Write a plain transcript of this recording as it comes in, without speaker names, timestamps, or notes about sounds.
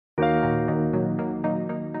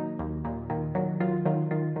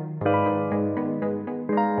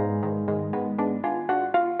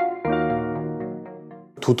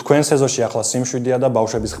თუ თქვენ სეზონში ახლა სიმშვიდეა და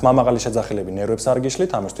ბავშვების ხმამაღალი შეძახილები ნერვებს არ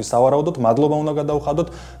გიშლით, ამისთვის სავარაუდოდ მადლობა უნდა გადავხადოთ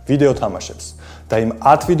ვიდეო თამაშებს. და იმ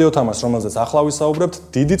 10 ვიდეო თამაშს, რომელზეც ახლა ვისაუბრებთ,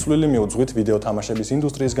 დიდი წვლილი მიუძღვით ვიდეო თამაშების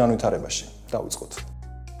ინდუსტრიის განვითარებაში. დავიწყოთ.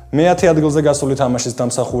 მე-10 ადგილზე გასული თამაშის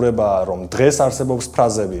დამსახურებაა, რომ დღეს არსებობს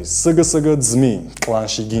ფრაზები სგსგ ძმი,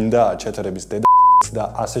 კლანში გინდა, ჩეთერების დედა და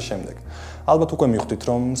ასე შემდეგ. ალბათ უკვე მიხვდით,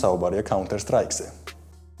 რომ საუბარია Counter-Strike-ზე.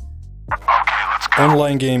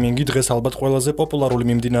 Online გეიმინგი დღეს ალბათ ყველაზე პოპულარული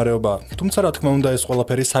მიმდინარეობაა, თუმცა რა თქმა უნდა ეს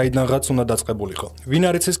ყველაფერი საიდანღაც უნდა დაწყებულიყო. ვინ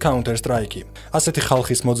არ იცის Counter-Strike-ი? ასეთი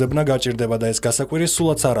ხალხის მოძებნა გაჭირდება და ეს გასაკვირი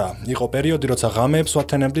სულაც არაა. იყო პერიოდი, როცა ღამეებს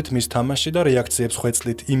ვათენებდით მის თამაშში და რეაქციებს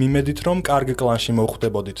ხვეწდით იმ იმედით, რომ კარგ კლანში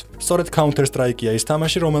მოვხვდებოდით. სწორედ Counter-Strike-ია ის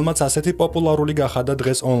თამაში, რომელმაც ასეთი პოპულარული გახადა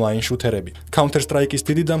დღეს online შუთერები. Counter-Strike-ის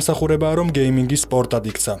დიდი დამსახურებაა, რომ გეიმინგი სპორტად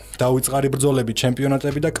იქცა. დაუწყარი ბრძოლები,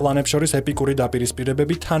 ჩემპიონატები და კლანებს შორის ეპიკური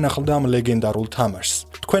დაპირისპირებები თან ახლდა ამ ლეგენდარულ თამაშს.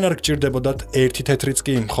 თქვენ არ გჭირდებოდათ ერთი თეთრიც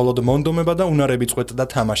კი, მხოლოდ მონდომება და უნარები წყვეტდა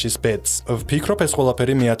თამაშის ბედს. ვფიქრობ ეს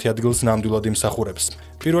ყველაფერი მე-10 ადგილს ნამდვილად იმსახურებს.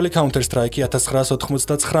 პირველი Counter-Strike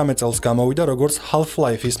 1999 წელს გამოვიდა როგორც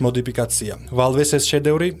Half-Life-ის მოდიფიკაცია. Valve-ს ეს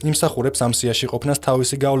შედევრი იმსახურებს ამ სიაში ყოფნას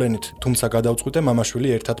თავისი გავლენით, თუმცა გადავწყვიტე მამაშვილი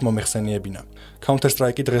ერთად მომეხსენიებინა.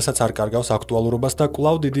 Counter-Strike დღესაც არ კარგავს აქტუალურობას და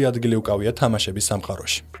კვლავ დიდი ადგილი უკავია თამაშების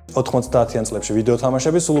სამყაროში. 90-იან წლებში ვიდეო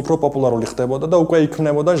თამაშები სულ უფრო პოპულარული ხდებოდა და უკვე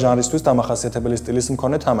იქმნებოდა ჟანრისთვის დამახასიათებელი სტილის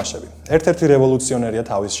მქონე თამაშები. ერთ-ერთი რევოლუციონერია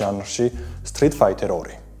თავის ჟანრში Street Fighter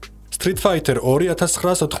 2. Street Fighter 2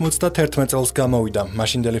 1991 წელს გამოვიდა.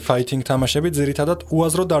 მაშინდელი fighting თამაშები ძირითადად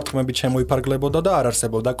უაზრო დარტყმებით შემოიფარგლებოდა და არ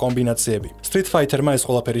არსებობდა კომბინაციები. Street Fighter-მა ეს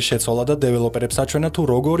ყველაფერი შეცვალა და დეველოპერებს აჩვენა თუ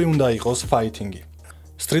როგორი უნდა იყოს fighting-ი.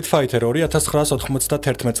 Street Fighter 2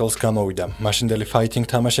 1991 წელს გამოვიდა. მაშინდელი fighting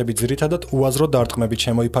თამაშები ძირითადად უაზრო დარტყმებით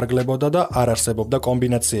შემოიფარგლებოდა და არ არსებობდა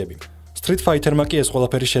კომბინაციები. Street Fighter-მა კი ეს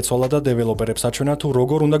ყველაფერი შეცვალა და დეველოპერებს აჩვენა თუ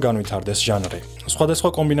როგორ უნდა განვითარდეს ჟანრი. სხვადასხვა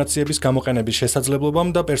კომბინაციების გამოყენების შესაძლებლობამ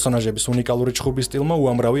და პერსონაჟების უნიკალური ჩხუბის სტილმა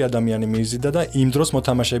უამრავი ადამიანი მიიზიდა და იმ დროს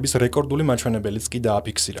მოთამაშეების რეკორდული მაჩვენებელიც კი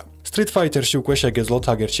დააფიქსირა. Street Fighter-ში უკვე შეგეძლოთ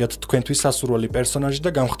აგერჩიათ თქვენთვის სასურველი პერსონაჟი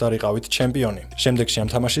და გამხდარიყავით ჩემპიონი. შემდეგში ამ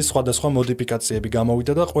თამაშის სხვადასხვა მოდიფიკაციები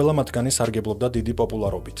გამოვიდა და ყველა მათგანი სარგებლობდა დიდი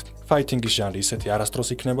პოპულარობით. Fighting-ის ჟანრი ისეთი არასდროს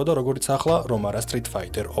იქნებოდა, როგორც ახლა, რომ არა Street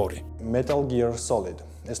Fighter 2. Metal Gear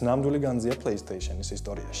Solid ეს ნამდვილი განძია PlayStation-ის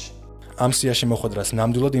ისტორიაში. ამ სიაში მოხვედრას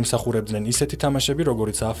ნამდვილად იმსახურებდნენ ისეთი თამაშები,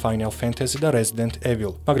 როგორიცაა Final Fantasy და Resident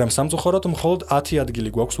Evil, მაგრამ სამწუხაროდ მხოლოდ 10 ადგილი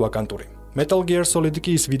გვაქვს ვაკანტური. Metal Gear Solid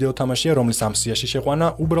კი ის ვიდეო თამაშია, რომლის ამ სიაში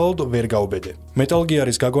შეყვანა უბრალოდ ვერ გაუბედე. Metal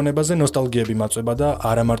Gear-ის გაგონებაზე ნოსტალგიები მაწვება და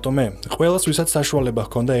არა მარტო მე, ყველას ვისაც საშუალება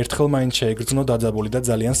ჰქონდა ერთხელ მაინც შეეგრძნო დაძაბული და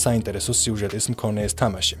ძალიან საინტერესო სიუჟეტის მქონე ეს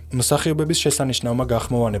თამაში. მსახიობების შესანიშნავმა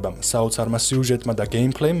გახმოვანებამ, საოცარმა სიუჟეტმა და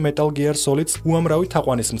გეიმპლეიმ Metal Gear Solid-ს უამრავი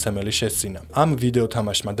თაყვანისმცემელი შესძინა. ამ ვიდეო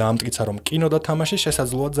თამაშმა დაამტკიცა, რომ კინო და თამაში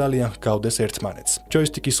შესაძლოა ძალიან ჰგავდეს ერთმანეთს.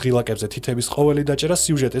 ჯოისტიკის ღილაკებზე თითების ყოველი დაჭერა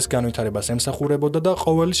სიუჟეტის განვითარებას ემსახურებოდა და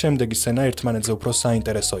ყოველი შემდეგი სცენა ერთმანეთზე უფრო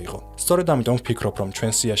საინტერესო იყო. სწორედ ამიტომ ვფიქრობ, რომ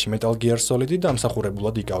ჩვენ სიაში Metal Gear Solid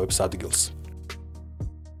დამსახურებულად იკავებს ადგილს.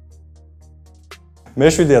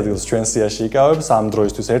 მე-7 ადგილს ჩვენ სიაში იკავებს ამ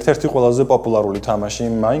დროისთვის ერთ-ერთი ყველაზე პოპულარული თამაში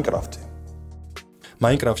Minecraft-ი.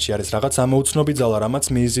 Minecraft-ში არის რაღაც ამოუცნობი ძალა, რამაც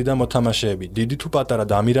მიიზიდა მოთამაშეები. დიდი თუ პატარა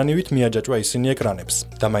დამირანივით მიაჯაჭვა ისინი ეკრანებს.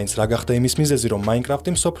 და მაინც რა გახდა იმის მიზეზი, რომ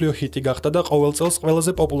Minecraft-ი მსოფლიო ჰიტი გახდა და ყოველ წელს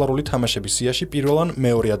ყველაზე პოპულარული თამაშების სიაში პირველ ან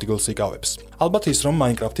მეორე ადგილს იკავებს. ალბათ ის, რომ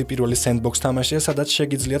Minecraft-ი პირველი sandbox თამაშია, სადაც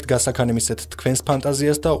შეგიძლიათ გასაქანემისეთ თქვენს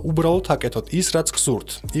ფანტაზიას და უბრალოდ აკეთოთ ის, რაც გსურთ.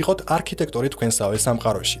 იყოთ არქიტექტორი თქვენსავე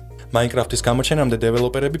სამყაროში. Minecraft-ის გამოჩენამდე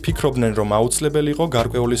დეველოპერები ფიქრობდნენ, რომ აუცილებელი იყო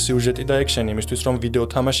გარკვეული სიუჟეტი და ექშენი იმისთვის, რომ ვიდეო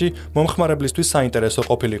თამაში მომხმარებლისთვის საინტერესო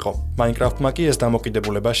ყოფილიყო. Minecraft-მა კი ეს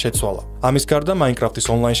დამოკიდებულება შეცვალა. ამის გარდა Minecraft-ის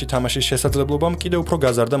ონლაინში თამაშის შესაძლებლობამ კიდევ უფრო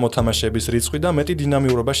გაზარდა მოთამაშეების რიცხვი და მეტი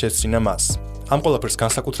დინამიურობა შესძინა მას. ამ ყველაფერს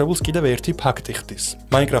განსაკუთრებულს კიდევ ერთი ფაქტი ხდის.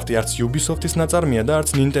 Minecraft-ი არც Ubisoft-ის ნაწარმია და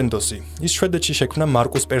არც Nintendo-ს. ის შვედეთში შექმნა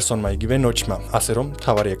მარკუს პერსონმა, იგივე ნოჩმა, ასე რომ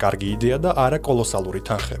თავარია კარგი იდეა და არა კოლოსალური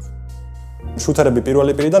თანხები. შუთერები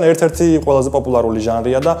პირველი პირიდან ერთ-ერთი ყველაზე პოპულარული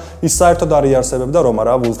ჟანრია და ის საერთოდ არ იარსებებდა, რომ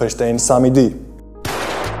არა Wolfenstein 3D.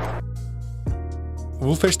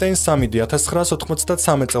 Wolfenstein 3D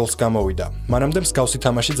 1993 წელს გამოვიდა. მანამდე მსგავსი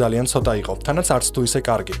თამაში ძალიან ცოტა იყო, თანაც არც თუ ისე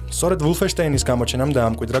კარგი. სწორედ Wolfenstein-ის გამოჩენამ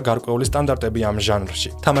დაამკვიდრა გარკვეული სტანდარტები ამ ჟანრში.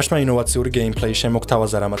 თამაშმა ინოვაციური გეიმპლეი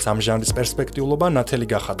შემოგთავაზა, რამაც ამ ჟანრის პერსპექტიულობა ნათელი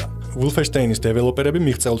გახადა. Wolfenstein-ის დეველოპერები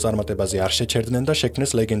მიღწეულ წარმატებაზე არ შეჩერდნენ და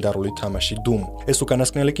შექმნეს ლეგენდარული თამაში Doom. ეს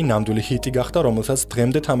უკანასკნელი კი ნამდვილი ჰიტი გახდა, რომელსაც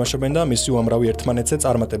დღემდე თამაშობენ და მისი უამრავი ერთმანეთზე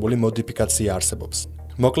წარმატებული მოდიფიკაცია არსებობს.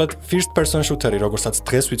 მოკლედ, first person shooter-ი, როგორცაც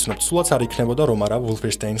დღეს ვიცნობთ, სულაც არ იქნებოდა, რომ არა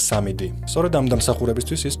Wolfenstein 3D. სწორედ ამ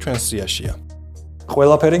დამსახურებისთვის ის ჩვენ სიაშია.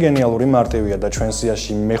 ყველაფერი გენიალური მარტივია და ჩვენ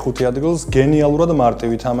სიაში მე-5 ადგილს გენიალურად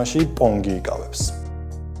მარტივი თამაში Pong-ი იკავებს.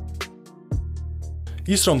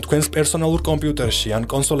 ის რომ თქვენს პერსონალურ კომპიუტერში ან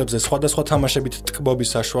კონსოლებზე სხვადასხვა თამაშებით ტკბობის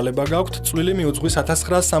საშუალება გაქვთ, წვლილი მიუძღვის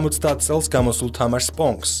 1970 წელს გამოსულ თამაშს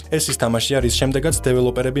Pong-ს. ეს ის თამაშია, რის შემდეგაც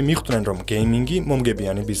დეველოპერები მიხვდნენ, რომ გეიმინგი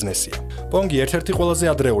მომგებიანი ბიზნესია. Pong-ი ერთ-ერთი ყველაზე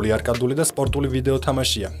ადრეული არკადული და სპორტული ვიდეო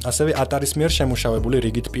თამაშია, ასევე Ataris მიერ შემუშავებული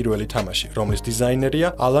რიგით პირველი თამაში, რომლის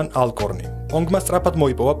დიზაინერია ალან ალკორნი. Pong-მა სწრაფად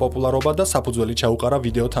მოიპოვა პოპულარობა და საფუძველი ჩაუყარა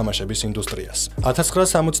ვიდეო თამაშების ინდუსტრიას.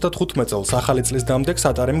 1975 წელს ახალი წლის დამდეგს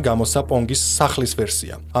Atari-მ გამოსცა Pong-ის სახლის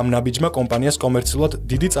ვერსია. ამ ნაბიჯმა კომპანიას კომერციულად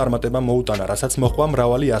დიდი წარმატება მოუტანა, რასაც მოჰყვა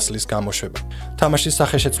მრავალი ასლის გამოშვება. თამაშის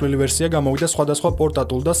სახეშეცვლილი ვერსია გამოვიდა სხვადასხვა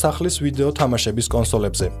პორტატულ და სახლის ვიდეო თამაშების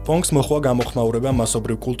კონსოლებზე. Pong-ს მოჰყვა გამოხმაურება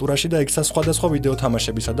მასობრივ კულტურაში და იქცა სხვადასხვა ვიდეო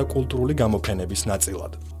თამაშებისა და კულტურული გამოფენების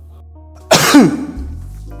ნაწილად.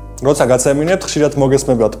 როცა გაცემინებთ, ხშირად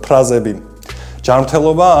მოგესმებათ ფრაზები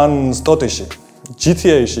ჯანმრთელობა ან სტოტიში.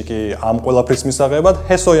 GTA-ში კი ამ ყველაფრის მისაღებად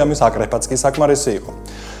ჰესოიამის აკრეფაც კი საკმარისი იყო.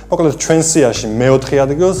 მოკლედ ჩვენ სიაში მეოთხე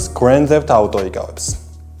ადგილს Grand Theft Auto იკავებს.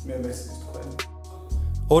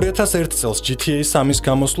 2001 წელს GTA 3-ის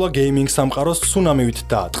გამოსვლა გეიმინგ სამყაროს ცუნამივით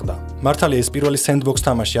დაატყდა. მართალია ეს პირველი sandbox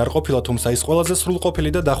თამაში არ ყოფილა, თუმცა ის ყველაზე სრულყოფილი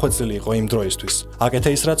და დახვეწილი იყო იმ დროისთვის. აკეთა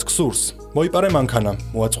ის რაც გსურს. მოიპარე მანქანა,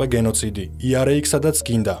 მოაწყვე გენოციდი, IRA-ი სადაც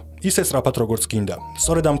გინდა. ისე სწრაფად როგორც გინდა.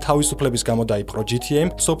 სწორედ ამ თავისუფლების გამო დაიპყრო GTA-მ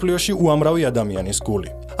სოფლიოში უამრავი ადამიანის გული.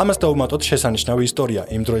 ამას დაუმატოთ შესანიშნავი ისტორია,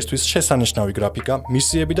 იმ დროისთვის შესანიშნავი გრაფიკა,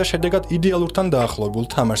 მისიები და შედეგად იდეალურთან დაახლოებულ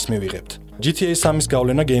თამაშს მივიღებთ. GTA 3-ის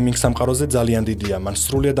გავლენა გეიმინგ სამყაროზე ძალიან დიდია, მან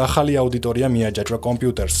სრულიად ახალი აუდიტორია მიაჯაჭვა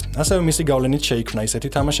კომპიუტერს. ასევე მისი გავლენით შეიქმნა ისეთი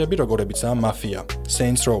თამაშები, როგორებიცაა Mafia,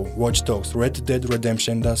 Saints Row, Watch Dogs, Red Dead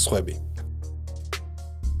Redemption და სხვები.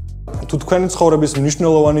 თუ თქვენი ცხოვრების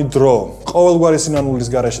მნიშვნელოვანი დრო ყოველგვარი სინანულის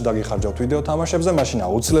გარეშე დაგიხარჯავთ ვიდეო თამაშებზე, მაშინ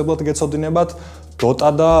აუცილებლად გეცოდინებათ Dota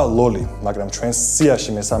და LoL-ი, მაგრამ ჩვენს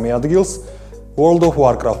სიაში მესამე ადგილს World of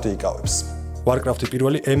Warcraft-ი იკავებს. Warcraft-ი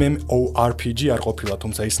პირველი MMORPG არ ყოფილა,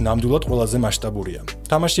 თუმცა ის ნამდვილად ყველაზე მასშტაბურია.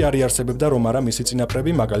 თამაში არ იარსებებდა, რომ არა მისი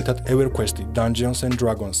წინაპრები, მაგალითად EverQuest-ი, Dungeons and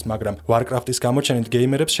Dragons, მაგრამ Warcraft-ის გამოჩენით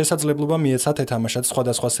გეიმერებს შესაძლებლობა მიეცათ ეთამაშათ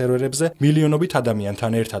სხვადასხვა სერვერებზე მილიონობით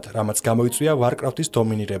ადამიანთან ერთად, რამაც გამოიწვია Warcraft-ის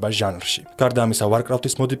დომინირება ჟანრში. გარდა ამისა,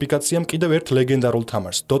 Warcraft-ის მოდიფიკაციამ კიდევ ერთ ლეგენდარულ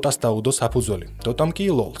თამაშს, Dota-ს დაუდო საფუძველი. Dota-მ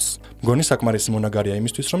კი LoL-ს. მგონი საკმარისი მონაგარია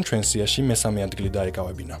იმისთვის, რომ ჩვენ სიაში მესამე ადგილი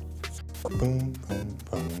დაეკავებინა.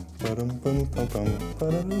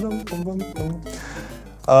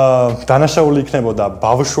 დანაშაული იქნებოდა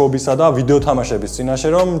ბავშვობისა და ვიდეო თამაშების წინაშე,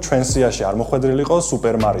 რომ ჩვენ სიაში არ მოხვედრილიყო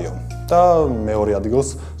Super Mario და მეორე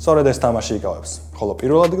ადგილს სწორედ ეს თამაში იკავებს, ხოლო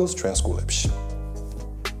პირველ ადგილს ჩვენს გულებში.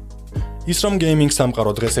 ის რომ გეიმინგ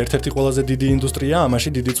სამყარო დღეს ერთ-ერთი ყველაზე დიდი ინდუსტრია, ამაში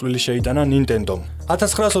დიდი წვლილი შეიტანა Nintendo-მ.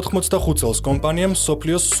 1985 წელს კომპანიამ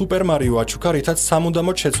მსოფლიოს Super Mario აჩუქა, რითაც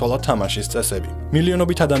სამუდამოდ შეცვალა თამაშის წესები.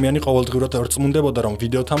 მილიონობით ადამიანი ყოველდღიურად რწმუნდებოდა, რომ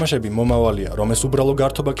ვიდეო თამაშები მომავალია, რომ ეს უბრალო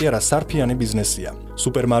გართობა კი არა, სარფიანი ბიზნესია.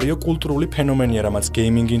 Super Mario კულტურული ფენომენია, რამაც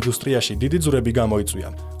გეიმინგ ინდუსტრიაში დიდი ძვრები გამოიწვია.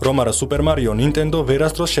 რომ არა Super Mario, Nintendo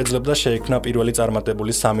ვერასდროს შეძლებდა შეექმნა პირველი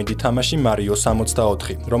წარმატებული 3D თამაში Mario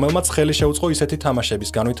 64, რომელმაც ხელი შეუწყო ისეთი თამაშების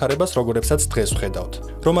განვითარებას, როგორებსაც დღეს ვხედავთ.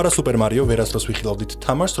 რომ არა Super Mario, ვერასდროს ვიხილავდით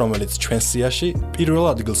თამაშს, რომელიც ჩვენ სიაში პირველ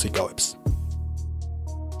ადგილს იკავებს.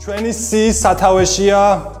 ჩვენი სიის სათავეშია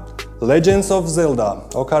Legends of Zelda,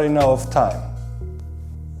 Ocarina of Time.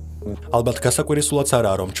 ალბათ გასაკვირისულაც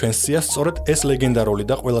არაა, რომ ჩვენ სიას სწორედ ეს ლეგენდარული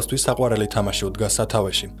და ყველასთვის საყვარელი თამაში უდგას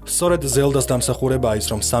სათავეში. სწორედ Zelda-ს დამსახურებაა ის,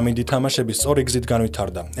 რომ 3D თამაშები სწორი გზით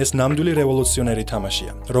განვითარდა. ეს ნამდვილი რევოლუციონერი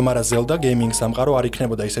თამაშია. რომ არა Zelda, გეიმინგ სამყარო არ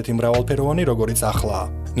იქნებოდა ისეთი მრავალფეროვანი, როგორიც ახლაა.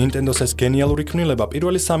 Nintendo-ს ეს გენიალური ქმნილება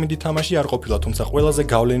პირველი 3D თამაში არ ყოფილა, თუმცა ყველაზე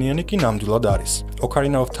გავლენიანი კი ნამდვილად არის.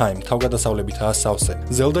 Ocarina of Time თავგადასავლებითაა სავსე.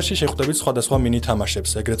 Zelda-ში შეხვდებით სხვადასხვა მინი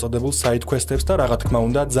თამაშებს, ეგრეთ წოდებულ side quest-ებს და რა თქმა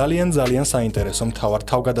უნდა, ძალიან საინტერესო მთავარ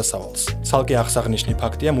თავგადასავალს. ცალკე აღსანიშნავი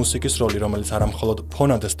ფაქტია მუსიკის როლი, რომელიც არა მხოლოდ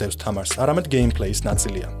ფონად სდევს თამაშს, არამედ გეიმპლეის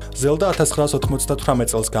ნაწილია. Zelda 1998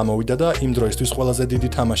 წელს გამოვიდა და იმ დროისთვის ყველაზე დიდი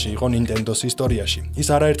თამაში იყო Nintendo-ს ისტორიაში. ის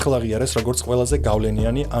არაერთხელ აღიარეს როგორც ყველაზე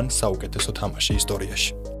გავლენიანი ან საუკეთესო თამაში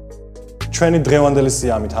ისტორიაში. ჩვენი დღევანდელი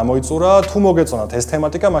სიამით ამოიწურა. თუ მოგეწონათ ეს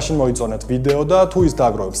თემატიკა, მაშინ მოიწონეთ ვიდეო და თუ ის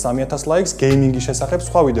დააგროვებს 3000 ლაიქს, გეიმინგის შესახებ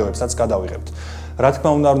სხვა ვიდეოებსაც გადავიღებთ. რა თქმა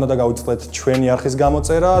უნდა გავუწყდეთ ჩვენი არხის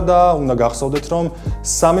გამოწერა და უნდა გახსოვდეთ, რომ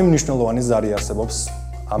 3 მნიშვნელოვანი ზარი არსებობს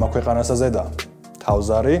ამ ქვეყანასა ზედა: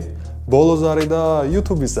 თავზარი, ბოლო ზარი და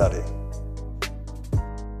YouTube-ის ზარი.